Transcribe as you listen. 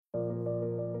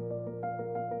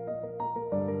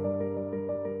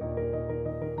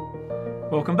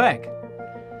Welcome back.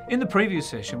 In the previous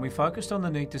session, we focused on the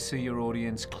need to see your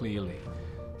audience clearly.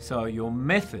 So your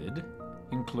method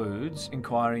includes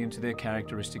inquiry into their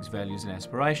characteristics, values and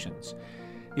aspirations.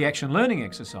 The action learning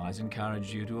exercise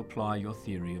encouraged you to apply your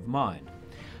theory of mind.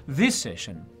 This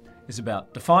session is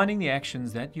about defining the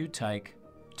actions that you take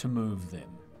to move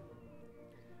them.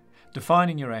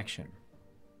 Defining your action,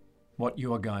 what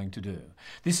you are going to do.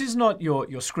 This is not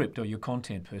your script or your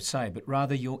content per se, but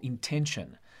rather your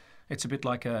intention. It's a bit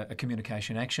like a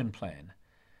communication action plan.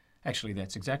 Actually,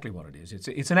 that's exactly what it is.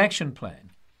 It's an action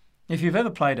plan. If you've ever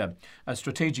played a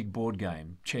strategic board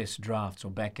game, chess, drafts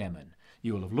or backgammon,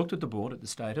 you will have looked at the board at the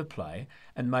state of play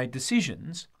and made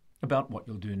decisions about what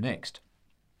you'll do next.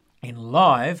 In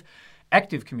live,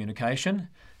 active communication,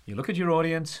 you look at your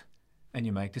audience and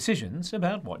you make decisions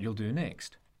about what you'll do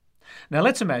next. Now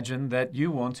let's imagine that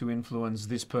you want to influence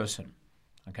this person,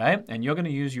 okay? And you're going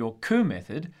to use your coup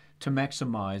method to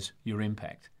maximise your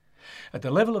impact. At the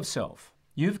level of self,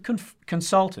 you've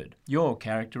consulted your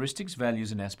characteristics,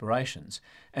 values and aspirations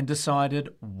and decided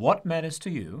what matters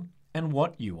to you and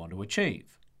what you want to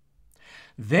achieve.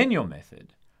 Then your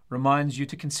method reminds you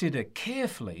to consider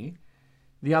carefully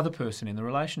the other person in the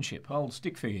relationship. I'll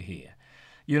stick figure here.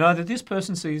 You know that this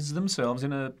person sees themselves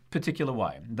in a particular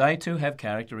way. They too have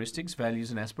characteristics, values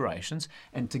and aspirations,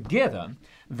 and together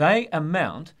they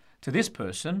amount to this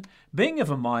person being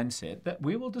of a mindset that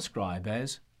we will describe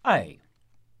as A.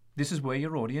 This is where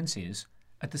your audience is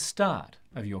at the start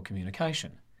of your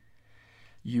communication.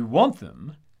 You want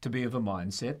them to be of a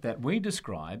mindset that we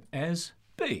describe as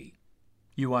B.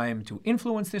 You aim to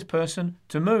influence this person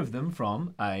to move them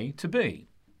from A to B.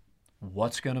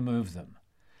 What's going to move them?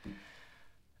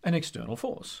 An external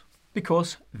force,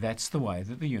 because that's the way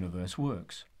that the universe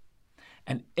works.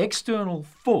 An external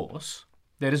force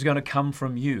that is going to come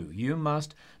from you. You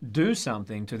must do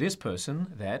something to this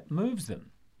person that moves them.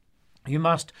 You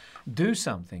must do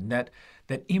something that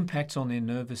impacts on their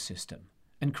nervous system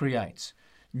and creates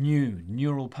new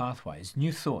neural pathways,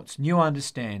 new thoughts, new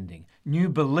understanding, new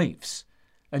beliefs,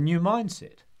 a new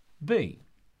mindset. B.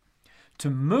 To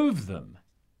move them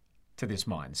to this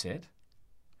mindset,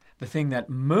 the thing that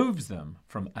moves them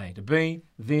from A to B,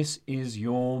 this is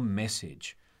your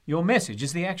message. Your message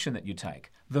is the action that you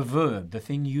take, the verb, the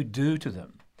thing you do to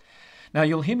them. Now,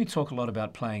 you'll hear me talk a lot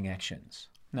about playing actions.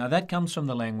 Now, that comes from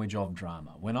the language of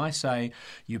drama. When I say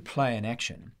you play an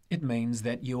action, it means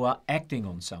that you are acting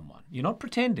on someone. You're not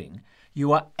pretending,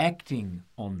 you are acting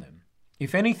on them.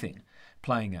 If anything,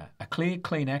 playing a clear,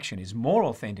 clean action is more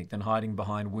authentic than hiding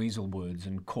behind weasel words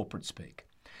and corporate speak.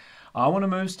 I want to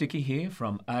move Sticky here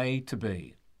from A to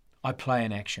B. I play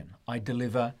an action. I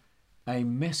deliver a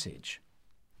message.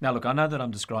 Now look, I know that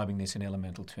I'm describing this in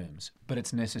elemental terms, but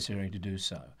it's necessary to do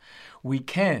so. We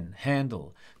can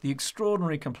handle the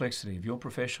extraordinary complexity of your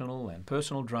professional and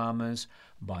personal dramas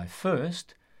by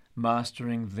first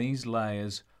mastering these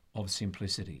layers of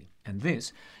simplicity. And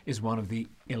this is one of the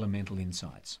elemental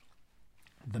insights.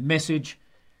 The message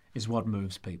is what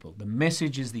moves people. The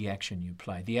message is the action you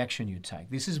play, the action you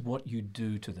take. This is what you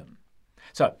do to them.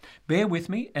 So bear with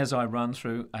me as I run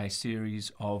through a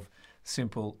series of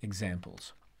simple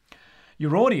examples.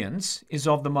 Your audience is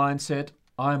of the mindset,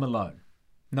 I'm alone.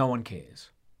 No one cares.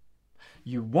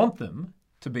 You want them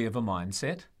to be of a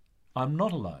mindset, I'm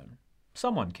not alone.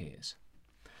 Someone cares.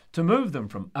 To move them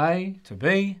from A to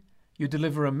B, you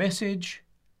deliver a message,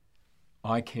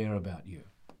 I care about you.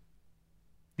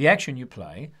 The action you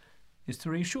play is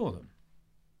to reassure them.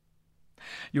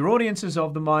 Your audience is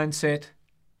of the mindset,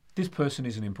 this person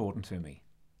isn't important to me.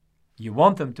 You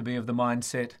want them to be of the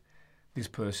mindset, this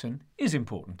person is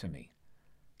important to me.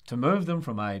 To move them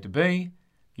from A to B,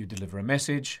 you deliver a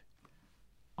message,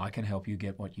 I can help you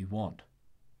get what you want.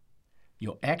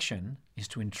 Your action is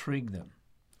to intrigue them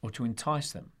or to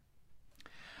entice them.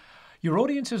 Your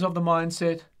audience is of the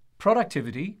mindset,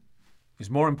 productivity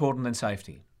is more important than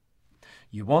safety.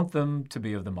 You want them to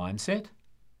be of the mindset,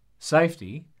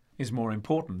 safety is more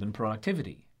important than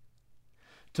productivity.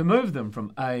 To move them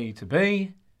from A to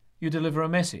B, you deliver a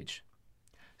message.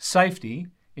 Safety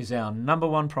is our number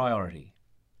one priority.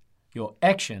 Your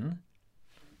action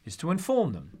is to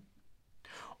inform them.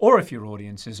 Or if your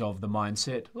audience is of the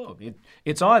mindset, look,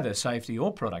 it's either safety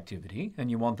or productivity,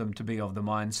 and you want them to be of the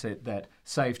mindset that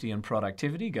safety and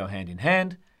productivity go hand in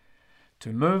hand,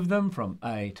 to move them from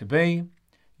A to B,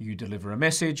 you deliver a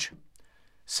message.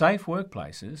 Safe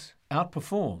workplaces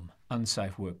outperform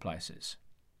unsafe workplaces.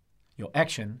 Your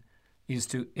action is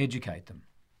to educate them.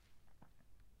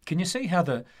 Can you see how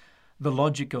the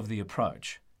logic of the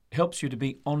approach helps you to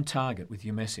be on target with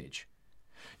your message?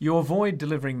 You avoid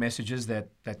delivering messages that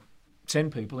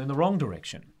send people in the wrong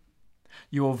direction.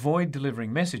 You avoid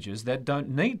delivering messages that don't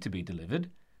need to be delivered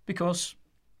because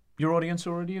your audience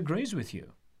already agrees with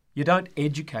you. You don't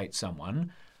educate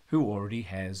someone who already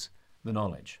has the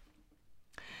knowledge.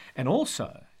 And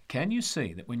also, can you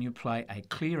see that when you play a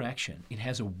clear action, it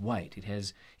has a weight, it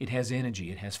has energy,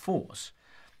 it has force?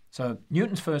 So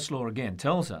Newton's first law again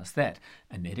tells us that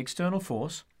a net external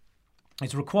force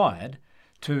is required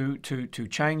to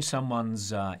change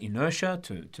someone's inertia,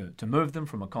 to move them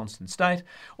from a constant state,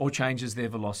 or changes their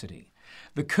velocity.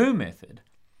 The Coup method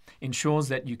ensures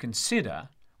that you consider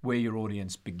where your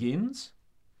audience begins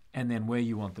and then where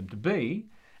you want them to be,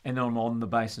 and then on the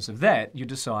basis of that, you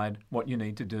decide what you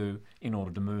need to do in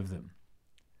order to move them.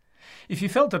 If you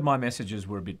felt that my messages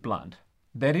were a bit blunt,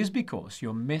 that is because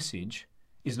your message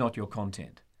is not your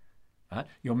content. Right?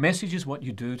 Your message is what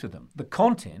you do to them. The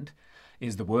content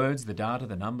is the words, the data,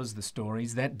 the numbers, the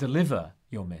stories that deliver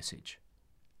your message.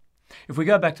 If we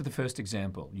go back to the first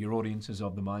example, your audience is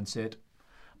of the mindset,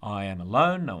 I am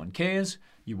alone, no one cares.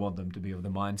 You want them to be of the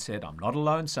mindset, I'm not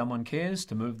alone, someone cares,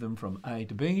 to move them from A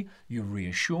to B. You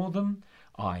reassure them,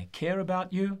 I care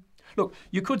about you. Look,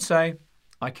 you could say,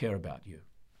 I care about you,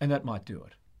 and that might do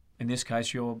it. In this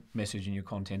case, your message and your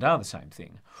content are the same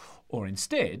thing. Or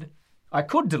instead, I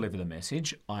could deliver the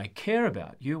message, I care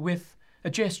about you, with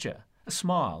a gesture, a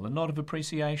smile, a nod of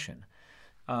appreciation.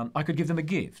 I could give them a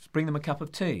gift, bring them a cup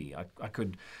of tea. I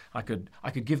could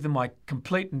give them my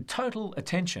complete and total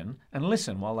attention and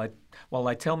listen while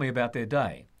they tell me about their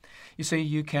day. You see,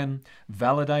 you can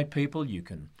validate people, you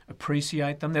can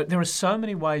appreciate them. There are so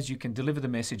many ways you can deliver the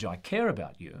message, I care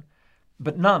about you,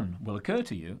 but none will occur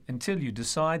to you until you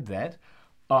decide that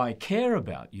I care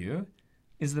about you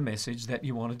is the message that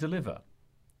you want to deliver.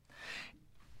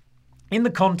 In the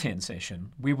content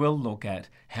session, we will look at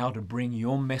how to bring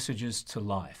your messages to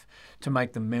life, to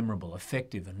make them memorable,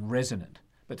 effective and resonant.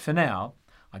 But for now,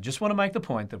 I just want to make the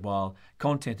point that while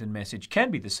content and message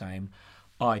can be the same,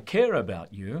 I care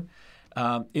about you,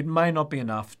 it may not be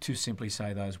enough to simply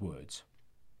say those words.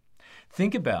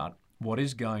 Think about what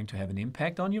is going to have an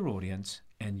impact on your audience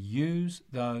and use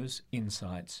those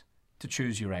insights to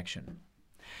choose your action.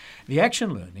 The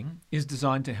action learning is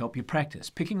designed to help you practice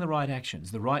picking the right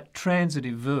actions, the right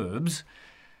transitive verbs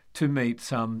to meet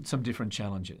some different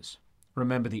challenges.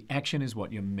 Remember, the action is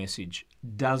what your message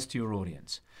does to your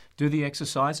audience. Do the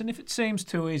exercise, and if it seems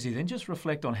too easy, then just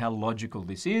reflect on how logical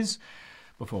this is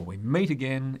before we meet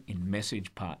again in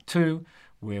Message Part 2,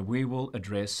 where we will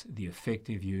address the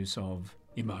effective use of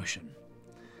emotion.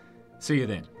 See you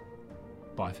then.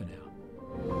 Bye for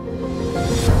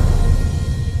now.